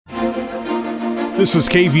This is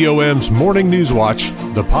KVOM's Morning News Watch,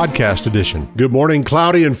 the podcast edition. Good morning,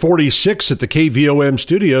 cloudy and 46 at the KVOM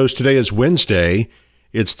studios. Today is Wednesday.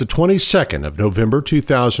 It's the 22nd of November,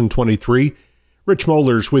 2023. Rich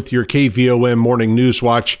Mollers with your KVOM Morning News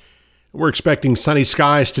Watch. We're expecting sunny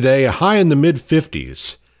skies today, a high in the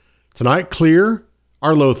mid-50s. Tonight, clear,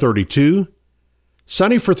 our low 32.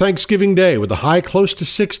 Sunny for Thanksgiving Day with a high close to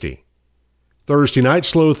 60. Thursday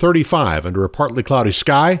night's low 35 under a partly cloudy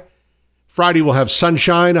sky. Friday will have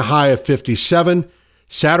sunshine, a high of 57.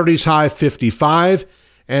 Saturday's high 55.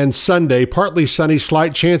 And Sunday, partly sunny,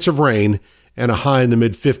 slight chance of rain, and a high in the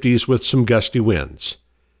mid-50s with some gusty winds.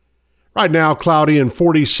 Right now, cloudy and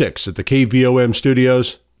 46 at the KVOM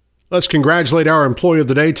studios. Let's congratulate our employee of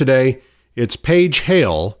the day today. It's Paige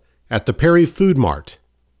Hale at the Perry Food Mart.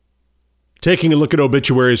 Taking a look at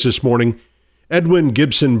obituaries this morning, Edwin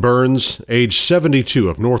Gibson Burns, age 72,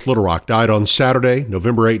 of North Little Rock, died on Saturday,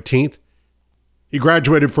 November 18th. He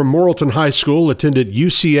graduated from Morrilton High School, attended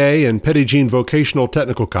UCA and Petit Jean Vocational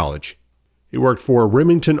Technical College. He worked for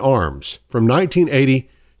Remington Arms from 1980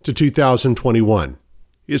 to 2021.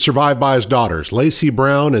 He is survived by his daughters, Lacey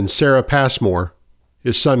Brown and Sarah Passmore,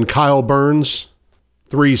 his son Kyle Burns,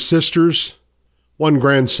 3 sisters, 1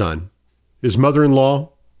 grandson, his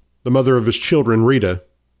mother-in-law, the mother of his children, Rita,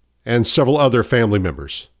 and several other family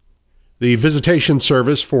members. The visitation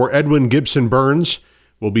service for Edwin Gibson Burns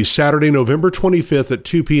will be Saturday, November 25th at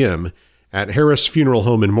 2 p.m. at Harris Funeral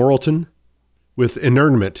Home in Morrilton, with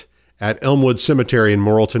interment at Elmwood Cemetery in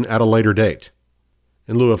Morrilton at a later date.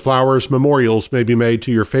 In lieu of flowers, memorials may be made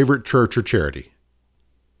to your favorite church or charity.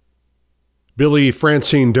 Billy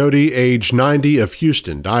Francine Doty, age 90, of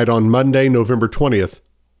Houston, died on Monday, November 20th.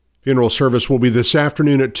 Funeral service will be this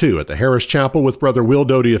afternoon at 2 at the Harris Chapel with Brother Will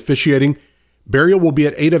Doty officiating. Burial will be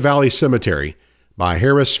at Ada Valley Cemetery by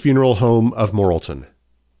Harris Funeral Home of Morrilton.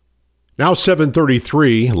 Now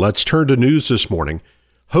 7:33, let's turn to news this morning.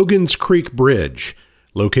 Hogan's Creek Bridge,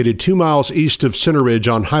 located 2 miles east of Center Ridge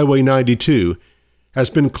on Highway 92,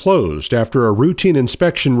 has been closed after a routine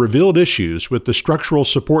inspection revealed issues with the structural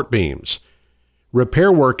support beams.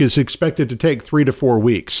 Repair work is expected to take 3 to 4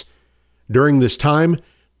 weeks. During this time,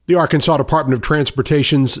 the Arkansas Department of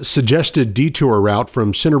Transportation's suggested detour route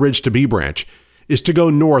from Center Ridge to B Branch is to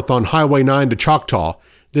go north on Highway 9 to Choctaw,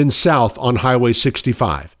 then south on Highway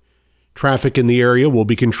 65. Traffic in the area will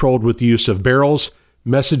be controlled with the use of barrels,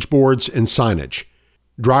 message boards, and signage.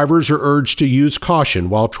 Drivers are urged to use caution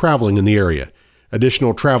while traveling in the area.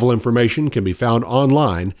 Additional travel information can be found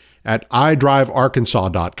online at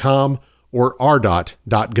idrivearkansas.com or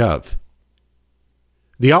ardot.gov.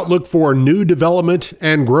 The outlook for new development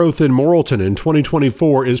and growth in Morrilton in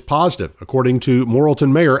 2024 is positive, according to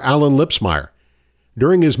Morrilton Mayor Alan Lipsmeyer.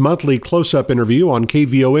 During his monthly close-up interview on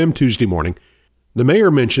KVOM Tuesday morning, the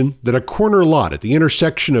mayor mentioned that a corner lot at the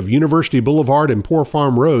intersection of University Boulevard and Poor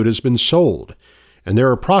Farm Road has been sold, and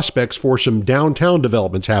there are prospects for some downtown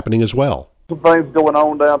developments happening as well. Some things going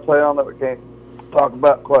on downtown that we can't talk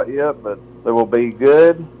about quite yet, but they will be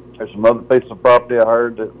good. There's some other pieces of property I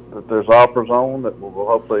heard that there's offers on that we'll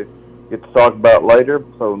hopefully get to talk about later.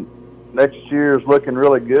 So next year is looking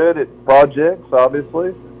really good at projects,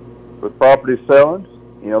 obviously, with property selling.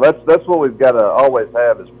 You know, that's what we've got to always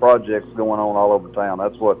have is projects going on all over town.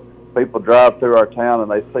 That's what people drive through our town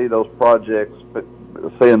and they see those projects,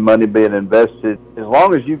 seeing money being invested. As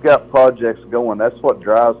long as you've got projects going, that's what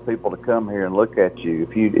drives people to come here and look at you.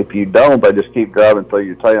 If you don't, they just keep driving through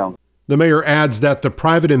your town. The mayor adds that the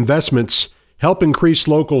private investments help increase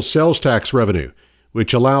local sales tax revenue,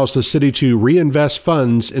 which allows the city to reinvest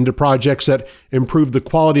funds into projects that improve the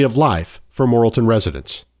quality of life for Morrilton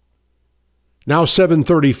residents. Now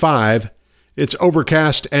 7:35, it's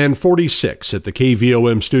overcast and 46 at the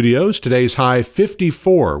KVOM studios. Today's high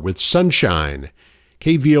 54 with sunshine.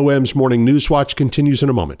 KVOM's Morning News Watch continues in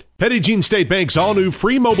a moment. Petit Jean State Bank's all-new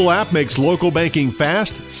free mobile app makes local banking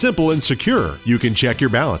fast, simple, and secure. You can check your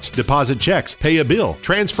balance, deposit checks, pay a bill,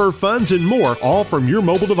 transfer funds, and more, all from your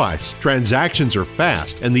mobile device. Transactions are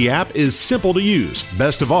fast, and the app is simple to use.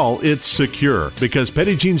 Best of all, it's secure, because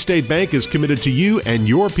Petit Jean State Bank is committed to you and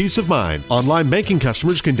your peace of mind. Online banking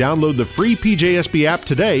customers can download the free PJSB app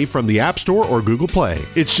today from the App Store or Google Play.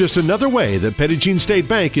 It's just another way that Petit Jean State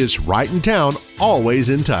Bank is right in town, always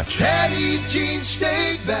in touch. Petit Jean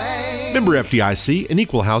State Bank. Member FDIC, an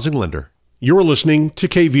equal housing lender. You're listening to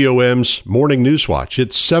KVOM's Morning News Watch.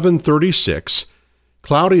 It's 7:36,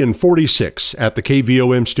 cloudy and 46 at the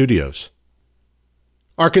KVOM studios.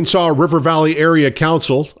 Arkansas River Valley Area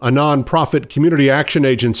Council, a nonprofit community action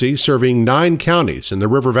agency serving 9 counties in the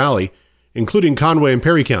River Valley, including Conway and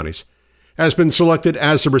Perry counties, has been selected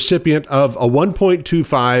as the recipient of a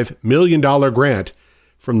 $1.25 million grant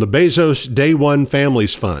from the Bezos Day One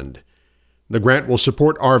Families Fund. The grant will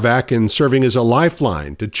support ARVAC in serving as a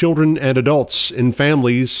lifeline to children and adults in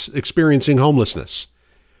families experiencing homelessness.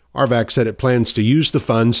 ARVAC said it plans to use the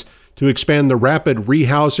funds to expand the rapid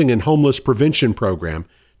rehousing and homeless prevention program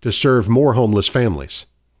to serve more homeless families.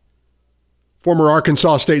 Former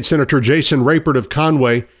Arkansas State Senator Jason Rapert of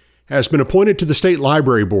Conway has been appointed to the State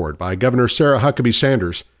Library Board by Governor Sarah Huckabee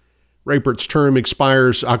Sanders. Rapert's term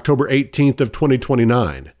expires October 18th of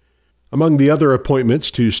 2029. Among the other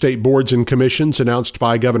appointments to state boards and commissions announced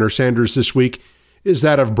by Governor Sanders this week is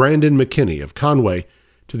that of Brandon McKinney of Conway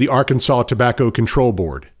to the Arkansas Tobacco Control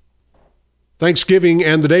Board. Thanksgiving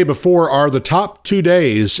and the day before are the top 2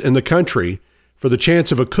 days in the country for the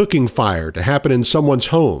chance of a cooking fire to happen in someone's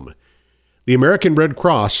home. The American Red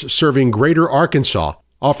Cross, serving Greater Arkansas,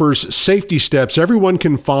 offers safety steps everyone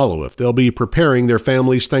can follow if they'll be preparing their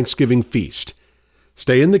family's Thanksgiving feast.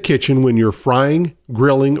 Stay in the kitchen when you're frying,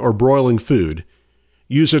 grilling, or broiling food.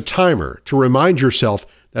 Use a timer to remind yourself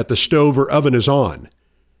that the stove or oven is on.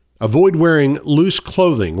 Avoid wearing loose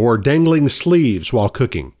clothing or dangling sleeves while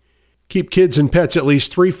cooking. Keep kids and pets at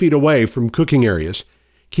least 3 feet away from cooking areas.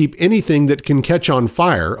 Keep anything that can catch on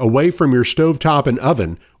fire away from your stovetop and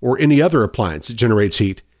oven or any other appliance that generates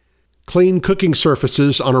heat. Clean cooking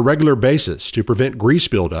surfaces on a regular basis to prevent grease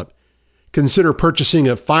buildup. Consider purchasing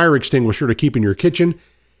a fire extinguisher to keep in your kitchen,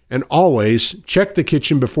 and always check the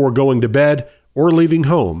kitchen before going to bed or leaving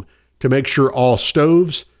home to make sure all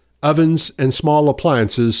stoves, ovens, and small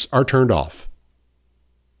appliances are turned off.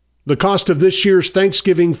 The cost of this year's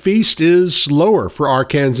Thanksgiving feast is lower for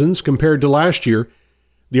Arkansans compared to last year.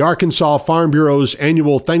 The Arkansas Farm Bureau's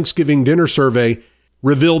annual Thanksgiving dinner survey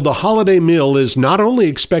revealed the holiday meal is not only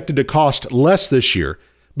expected to cost less this year,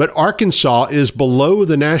 but Arkansas is below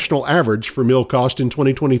the national average for meal cost in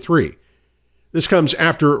 2023. This comes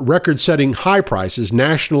after record-setting high prices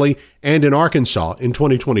nationally and in Arkansas in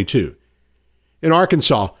 2022. In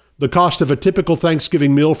Arkansas, the cost of a typical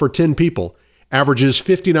Thanksgiving meal for 10 people averages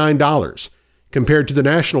 $59, compared to the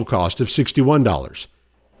national cost of $61.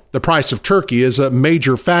 The price of turkey is a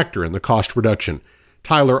major factor in the cost reduction.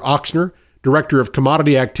 Tyler Oxner, Director of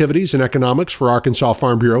Commodity Activities and Economics for Arkansas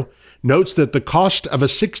Farm Bureau, notes that the cost of a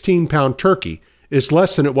 16-pound turkey is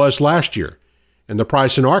less than it was last year, and the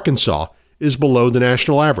price in Arkansas is below the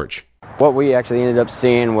national average. What we actually ended up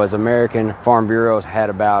seeing was American Farm Bureau had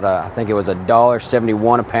about, I think it was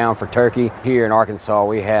 $1.71 a pound for turkey. Here in Arkansas,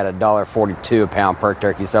 we had $1.42 a pound per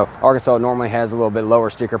turkey. So Arkansas normally has a little bit lower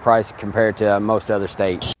sticker price compared to most other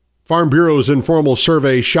states. Farm Bureau's informal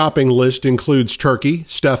survey shopping list includes turkey,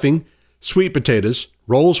 stuffing, sweet potatoes,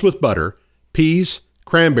 rolls with butter, peas,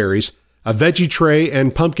 cranberries, a veggie tray,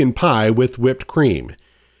 and pumpkin pie with whipped cream.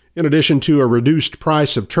 In addition to a reduced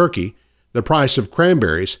price of turkey, the price of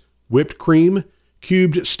cranberries, whipped cream,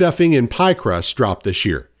 cubed stuffing, and pie crust dropped this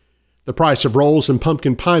year. The price of rolls and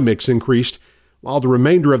pumpkin pie mix increased, while the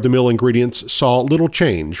remainder of the meal ingredients saw little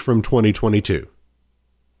change from 2022.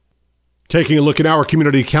 Taking a look at our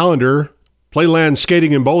community calendar, Playland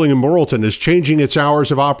Skating and Bowling in Morrilton is changing its hours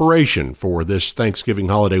of operation for this Thanksgiving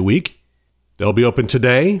holiday week. They'll be open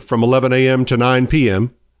today from 11 a.m. to 9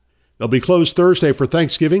 p.m. They'll be closed Thursday for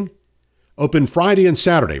Thanksgiving, open Friday and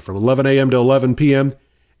Saturday from 11 a.m. to 11 p.m.,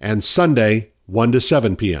 and Sunday 1 to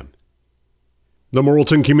 7 p.m. The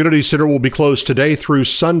Morrilton Community Center will be closed today through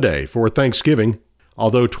Sunday for Thanksgiving,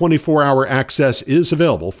 although 24-hour access is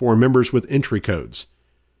available for members with entry codes.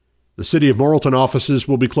 The City of Morrilton offices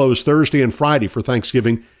will be closed Thursday and Friday for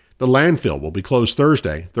Thanksgiving. The landfill will be closed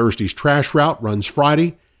Thursday. Thursday's trash route runs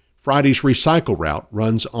Friday. Friday's recycle route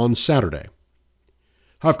runs on Saturday.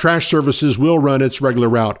 Huff Trash Services will run its regular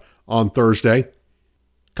route on Thursday.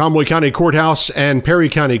 Conway County Courthouse and Perry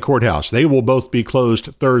County Courthouse, they will both be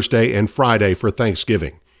closed Thursday and Friday for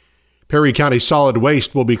Thanksgiving. Perry County Solid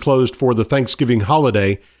Waste will be closed for the Thanksgiving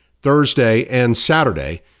holiday Thursday and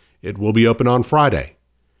Saturday. It will be open on Friday.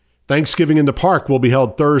 Thanksgiving in the Park will be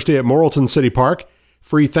held Thursday at Morrilton City Park.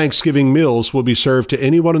 Free Thanksgiving meals will be served to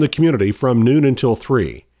anyone in the community from noon until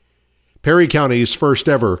 3. Perry County's first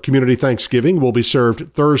ever Community Thanksgiving will be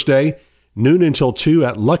served Thursday, noon until 2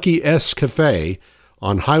 at Lucky S Cafe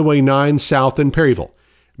on Highway 9 South in Perryville.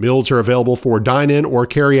 Meals are available for dine-in or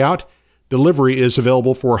carry-out. Delivery is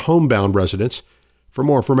available for homebound residents. For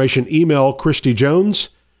more information, email Christy Jones.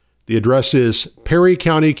 The address is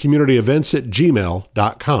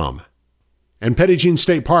perrycountycommunityevents@gmail.com. And Petit Jean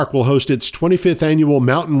State Park will host its 25th annual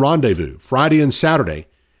Mountain Rendezvous Friday and Saturday,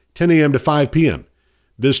 10 a.m. to 5 p.m.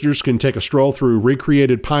 Visitors can take a stroll through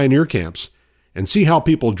recreated pioneer camps and see how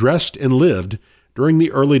people dressed and lived during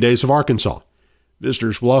the early days of Arkansas.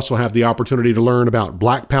 Visitors will also have the opportunity to learn about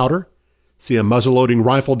black powder, see a muzzleloading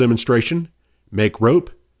rifle demonstration, make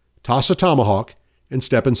rope, toss a tomahawk, and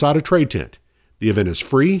step inside a trade tent. The event is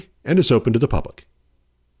free and is open to the public.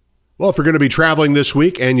 Well, if you're going to be traveling this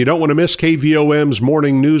week and you don't want to miss KVOM's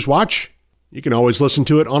Morning News Watch, you can always listen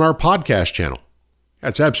to it on our podcast channel.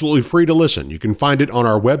 That's absolutely free to listen. You can find it on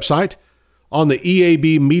our website, on the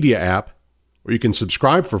EAB Media app, or you can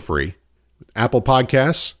subscribe for free with Apple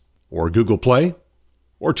Podcasts or Google Play,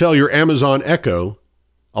 or tell your Amazon Echo,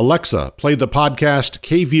 Alexa, play the podcast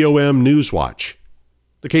KVOM News Watch.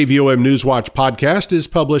 The KVOM News Watch podcast is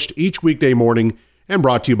published each weekday morning and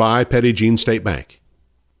brought to you by Petit Jean State Bank.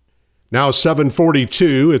 Now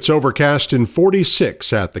 7:42, it's overcast and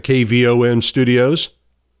 46 at the KVOM studios.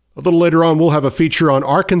 A little later on, we'll have a feature on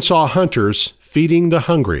Arkansas hunters feeding the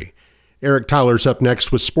hungry. Eric Tyler's up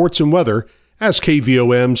next with sports and weather as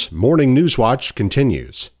KVOM's Morning News Watch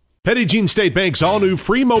continues. Petit Jean State Bank's all-new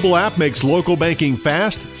free mobile app makes local banking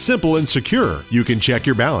fast, simple, and secure. You can check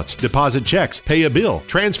your balance, deposit checks, pay a bill,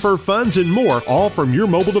 transfer funds, and more, all from your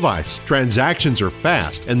mobile device. Transactions are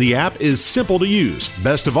fast, and the app is simple to use.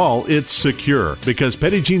 Best of all, it's secure, because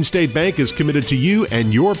Petit Jean State Bank is committed to you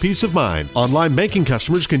and your peace of mind. Online banking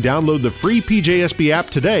customers can download the free PJSB app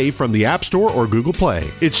today from the App Store or Google Play.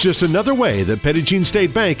 It's just another way that Petit Jean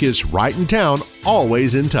State Bank is right in town,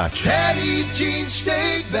 always in touch. Petit Jean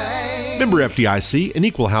State Bank. Member FDIC, an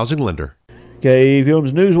equal housing lender.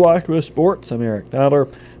 KVOM's NewsWatch with sports. I'm Eric Tyler.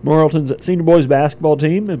 Morrilton's senior boys basketball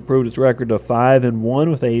team improved its record to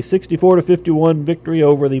 5-1 with a 64-51 victory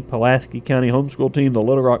over the Pulaski County Home School team, the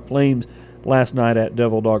Little Rock Flames, last night at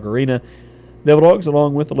Devil Dog Arena. Devil Dogs,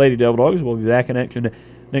 along with the Lady Devil Dogs, will be back in action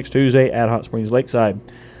next Tuesday at Hot Springs Lakeside.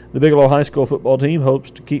 The Bigelow High School football team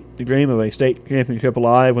hopes to keep the dream of a state championship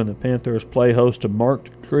alive when the Panthers play host to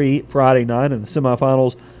Marked Tree Friday night in the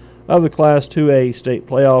semifinals of the Class 2A state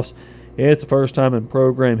playoffs. It's the first time in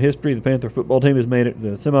program history the Panther football team has made it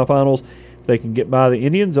to the semifinals. If they can get by the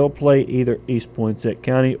Indians, they'll play either East Poinsett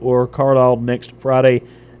County or Carlisle next Friday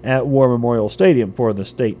at War Memorial Stadium for the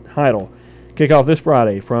state title. Kickoff this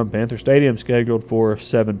Friday from Panther Stadium, scheduled for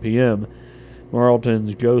 7 p.m.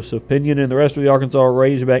 Morrilton's Joseph Pinion and the rest of the Arkansas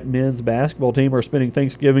Razorback men's basketball team are spending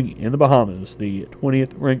Thanksgiving in the Bahamas. The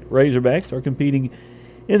 20th ranked Razorbacks are competing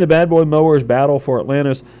in the Bad Boy Mowers Battle for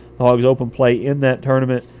Atlantis. The Hogs open play in that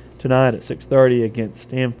tournament tonight at 6:30 against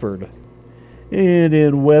Stanford. And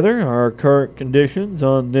in weather, our current conditions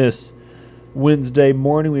on this Wednesday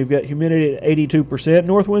morning, we've got humidity at 82%,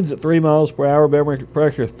 north winds at 3 miles per hour, barometric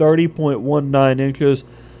pressure 30.19 inches.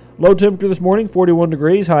 Low temperature this morning, 41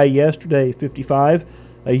 degrees, high yesterday 55.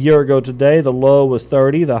 A year ago today, the low was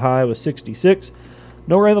 30, the high was 66.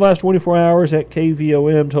 No rain the last 24 hours at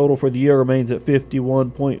KVOM. Total for the year remains at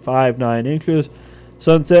 51.59 inches.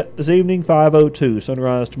 Sunset this evening, 5:02.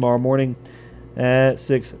 Sunrise tomorrow morning at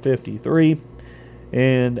 6:53.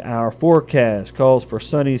 And our forecast calls for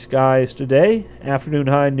sunny skies today. Afternoon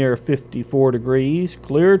high near 54 degrees.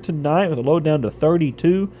 Clear tonight with a low down to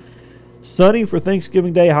 32. Sunny for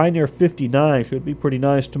Thanksgiving Day, high near 59. Should be pretty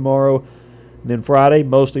nice tomorrow. And then Friday,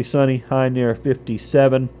 mostly sunny, high near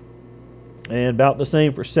 57. And about the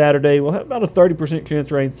same for Saturday. We'll have about a 30% chance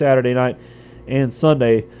of rain Saturday night and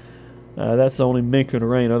Sunday. That's the only mention of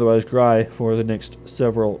rain, otherwise dry for the next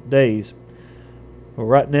several days. Well,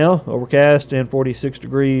 right now, overcast and 46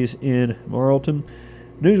 degrees in Morrilton.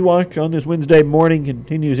 NewsWatch on this Wednesday morning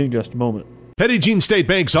continues in just a moment. Petit Jean State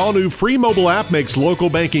Bank's all-new free mobile app makes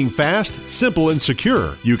local banking fast, simple, and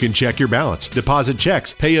secure. You can check your balance, deposit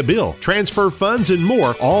checks, pay a bill, transfer funds, and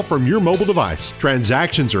more, all from your mobile device.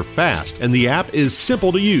 Transactions are fast, and the app is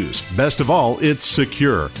simple to use. Best of all, it's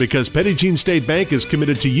secure, because Petit Jean State Bank is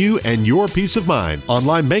committed to you and your peace of mind.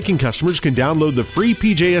 Online banking customers can download the free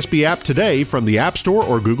PJSB app today from the App Store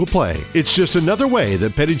or Google Play. It's just another way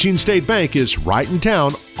that Petit Jean State Bank is right in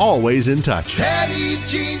town, always in touch. Petit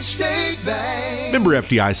Jean State Bank. Member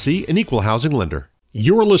FDIC, an equal housing lender.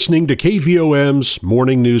 You're listening to KVOM's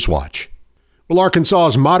Morning News Watch. Well,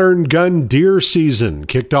 Arkansas's modern gun deer season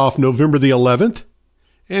kicked off November the 11th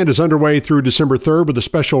and is underway through December 3rd with a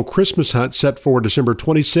special Christmas hunt set for December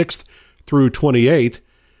 26th through 28th.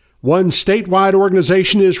 One statewide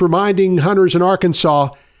organization is reminding hunters in Arkansas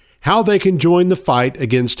how they can join the fight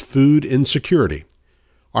against food insecurity.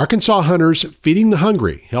 Arkansas Hunters Feeding the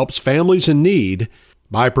Hungry helps families in need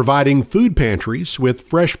by providing food pantries with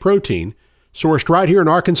fresh protein sourced right here in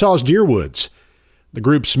Arkansas's deer woods. The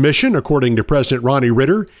group's mission, according to President Ronnie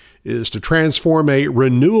Ritter, is to transform a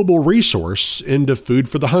renewable resource into food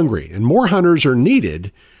for the hungry, and more hunters are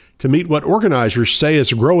needed to meet what organizers say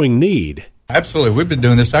is a growing need. Absolutely. We've been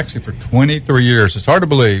doing this actually for 23 years. It's hard to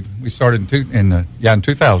believe. We started in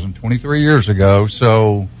 2000, 23 years ago.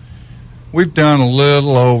 So we've done a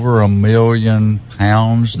little over 1 million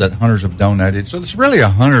pounds that hunters have donated. So it's really a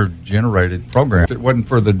hunter-generated program. If it wasn't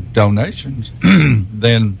for the donations,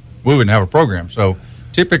 then we wouldn't have a program. So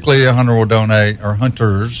typically a hunter will donate, or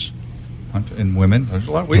hunters, and women. There's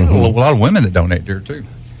a lot of women that donate deer too.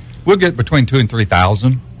 We'll get between 2,000 and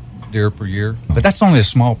 3,000 deer per year, but that's only a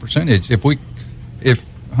small percentage. If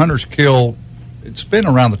hunters kill, it's been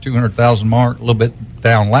around the 200,000 mark, a little bit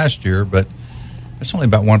down last year, but that's only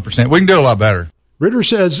about 1%. We can do a lot better. Ritter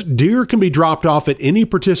says deer can be dropped off at any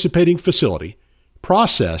participating facility,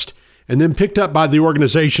 processed, and then picked up by the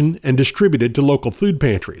organization and distributed to local food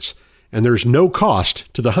pantries, and there's no cost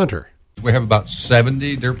to the hunter. We have about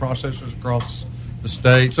 70 deer processors across the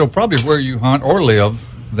state. So probably where you hunt or live,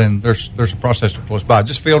 then there's a processor close by.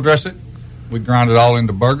 Just field dress it. We grind it all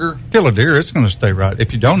into burger. Kill a deer, it's going to stay right.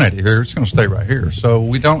 If you donate it here, it's going to stay right here. So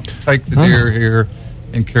we don't take the deer here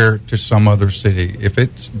and carry it to some other city. If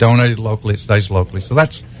it's donated locally, it stays locally. So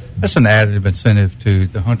that's an additive incentive to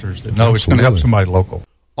the hunters that know it's going to help somebody local.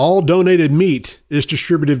 All donated meat is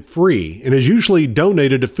distributed free and is usually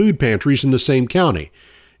donated to food pantries in the same county.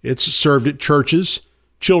 It's served at churches,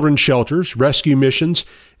 children's shelters, rescue missions,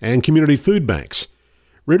 and community food banks.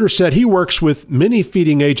 Ritter said he works with many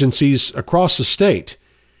feeding agencies across the state,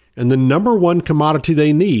 and the number one commodity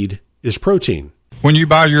they need is protein. When you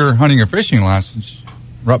buy your hunting or fishing license,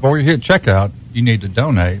 right before you hit checkout, you need to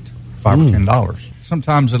donate $5 or $10.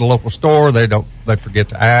 Sometimes at a local store, they forget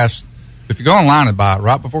to ask. If you go online and buy it,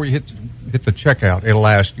 right before you hit the checkout, it'll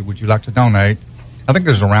ask you, would you like to donate? I think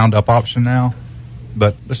there's a roundup option now.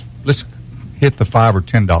 But let's hit the $5 or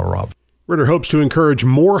 $10 option. Ritter hopes to encourage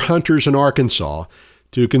more hunters in Arkansas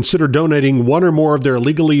to consider donating one or more of their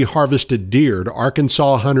legally harvested deer to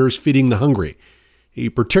Arkansas Hunters Feeding the Hungry. He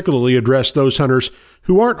particularly addressed those hunters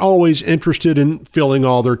who aren't always interested in filling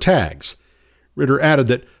all their tags. Ritter added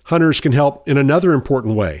that hunters can help in another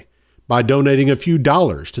important way, by donating a few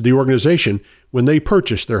dollars to the organization when they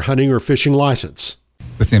purchase their hunting or fishing license.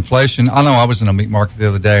 With inflation, I know I was in a meat market the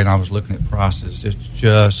other day and I was looking at prices. It's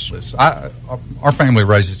just, our family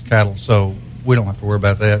raises cattle, so we don't have to worry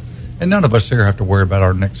about that. And none of us here have to worry about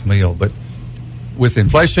our next meal. But with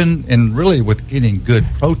inflation and really with getting good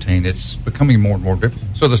protein, it's becoming more and more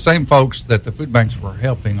difficult. So the same folks that the food banks were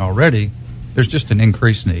helping already, there's just an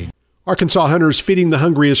increased need. Arkansas Hunters Feeding the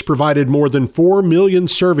Hungry has provided more than 4 million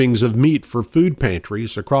servings of meat for food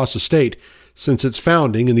pantries across the state since its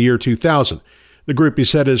founding in the year 2000. The group, he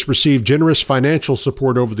said, has received generous financial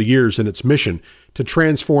support over the years in its mission to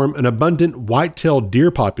transform an abundant white-tailed deer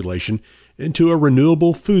population into a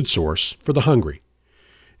renewable food source for the hungry.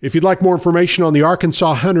 If you'd like more information on the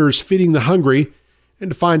Arkansas Hunters Feeding the Hungry and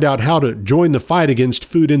to find out how to join the fight against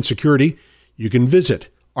food insecurity, you can visit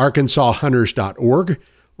arkansashunters.org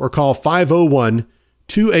or call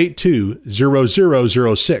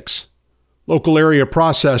 501-282-0006. Local area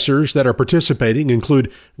processors that are participating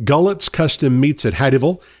include Gullett's Custom Meats at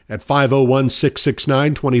Hattieville at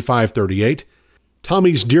 501-669-2538,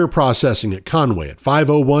 Tommy's Deer Processing at Conway at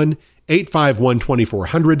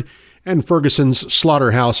 501-851-2400, and Ferguson's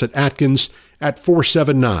Slaughterhouse at Atkins at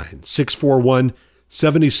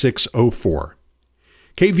 479-641-7604.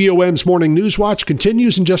 KVOM's Morning News Watch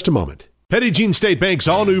continues in just a moment. Petit Jean State Bank's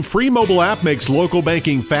all-new free mobile app makes local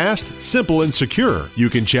banking fast, simple, and secure. You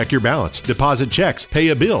can check your balance, deposit checks, pay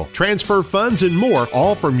a bill, transfer funds, and more,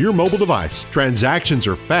 all from your mobile device. Transactions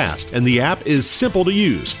are fast, and the app is simple to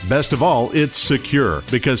use. Best of all, it's secure,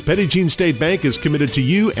 because Petit Jean State Bank is committed to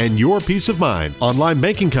you and your peace of mind. Online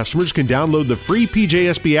banking customers can download the free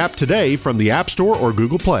PJSB app today from the App Store or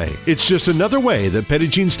Google Play. It's just another way that Petit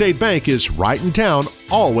Jean State Bank is right in town,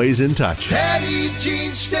 always in touch. Petit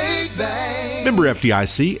Jean State Bank. Member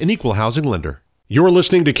FDIC, an equal housing lender. You're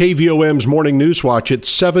listening to KVOM's Morning News Watch at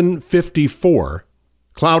 7:54.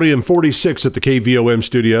 Cloudy and 46 at the KVOM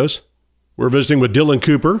studios. We're visiting with Dylan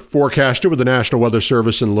Cooper, forecaster with the National Weather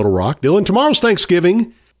Service in Little Rock. Dylan, tomorrow's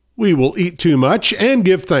Thanksgiving. We will eat too much and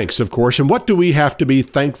give thanks, of course. And what do we have to be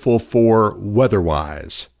thankful for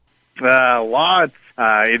weather-wise? Lots.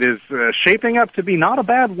 It is shaping up to be not a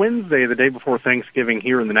bad Wednesday, the day before Thanksgiving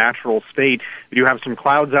here in the natural state. We do have some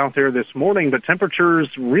clouds out there this morning, but temperatures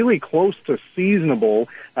really close to seasonable,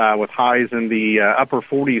 with highs in the upper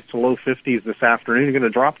 40s to low 50s this afternoon. You're going to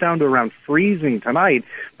drop down to around freezing tonight,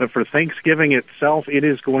 but for Thanksgiving itself, it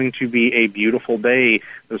is going to be a beautiful day.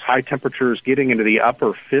 Those high temperatures getting into the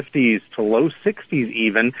upper 50s to low 60s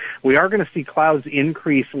even. We are going to see clouds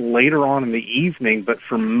increase later on in the evening, but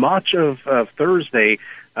for much of Thursday,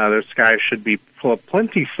 the skies should be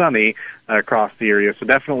plenty sunny across the area. So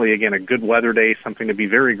definitely, again, a good weather day, something to be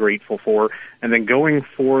very grateful for. And then going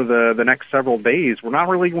for the next several days, we're not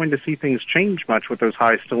really going to see things change much with those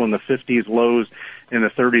highs still in the 50s, lows in the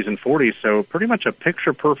 30s and 40s. So pretty much a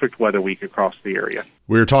picture-perfect weather week across the area.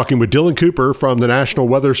 We're talking with Dylan Cooper from the National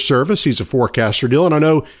Weather Service. He's a forecaster. Dylan, I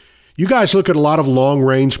know you guys look at a lot of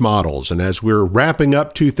long-range models, and as we're wrapping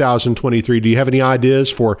up 2023, do you have any ideas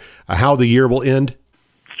for how the year will end?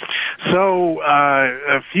 So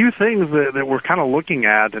a few things that we're kind of looking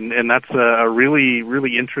at, and that's a really,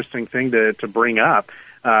 really interesting thing to bring up.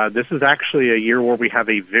 This is actually a year where we have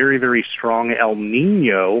a very, very strong El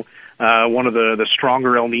Nino, one of the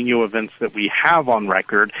stronger El Nino events that we have on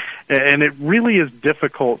record, and it really is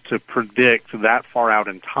difficult to predict that far out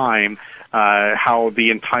in time how the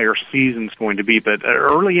entire season's going to be. But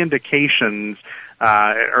early indications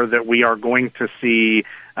are that we are going to see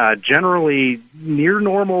generally near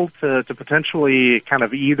normal to potentially kind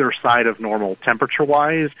of either side of normal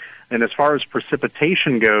temperature-wise. And as far as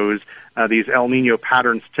precipitation goes, these El Nino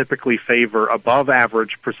patterns typically favor above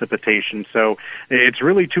average precipitation. So it's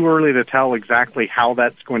really too early to tell exactly how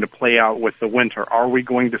that's going to play out with the winter. Are we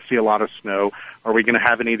going to see a lot of snow? Are we going to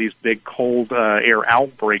have any of these big cold air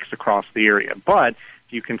outbreaks across the area? But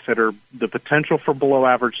if you consider the potential for below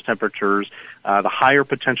average temperatures, the higher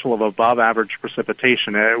potential of above average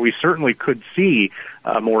precipitation, we certainly could see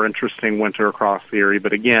a more interesting winter across the area.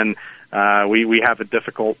 But again, we have a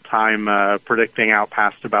difficult time predicting out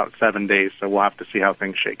past about 7 days, so we'll have to see how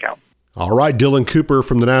things shake out. All right, Dylan Cooper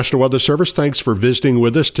from the National Weather Service, thanks for visiting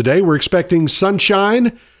with us today. We're expecting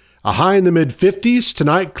sunshine, a high in the mid-50s,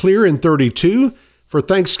 tonight clear and 32. For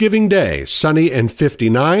Thanksgiving Day, sunny and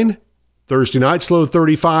 59. Thursday night, low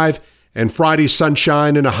 35, and Friday,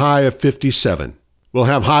 sunshine and a high of 57. We'll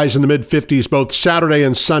have highs in the mid-50s both Saturday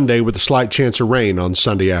and Sunday with a slight chance of rain on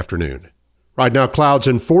Sunday afternoon. Right now, clouds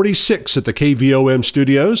in 46 at the KVOM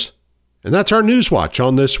studios. And that's our NewsWatch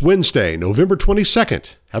on this Wednesday, November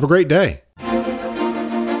 22nd. Have a great day.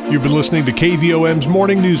 You've been listening to KVOM's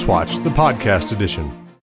Morning NewsWatch, the podcast edition.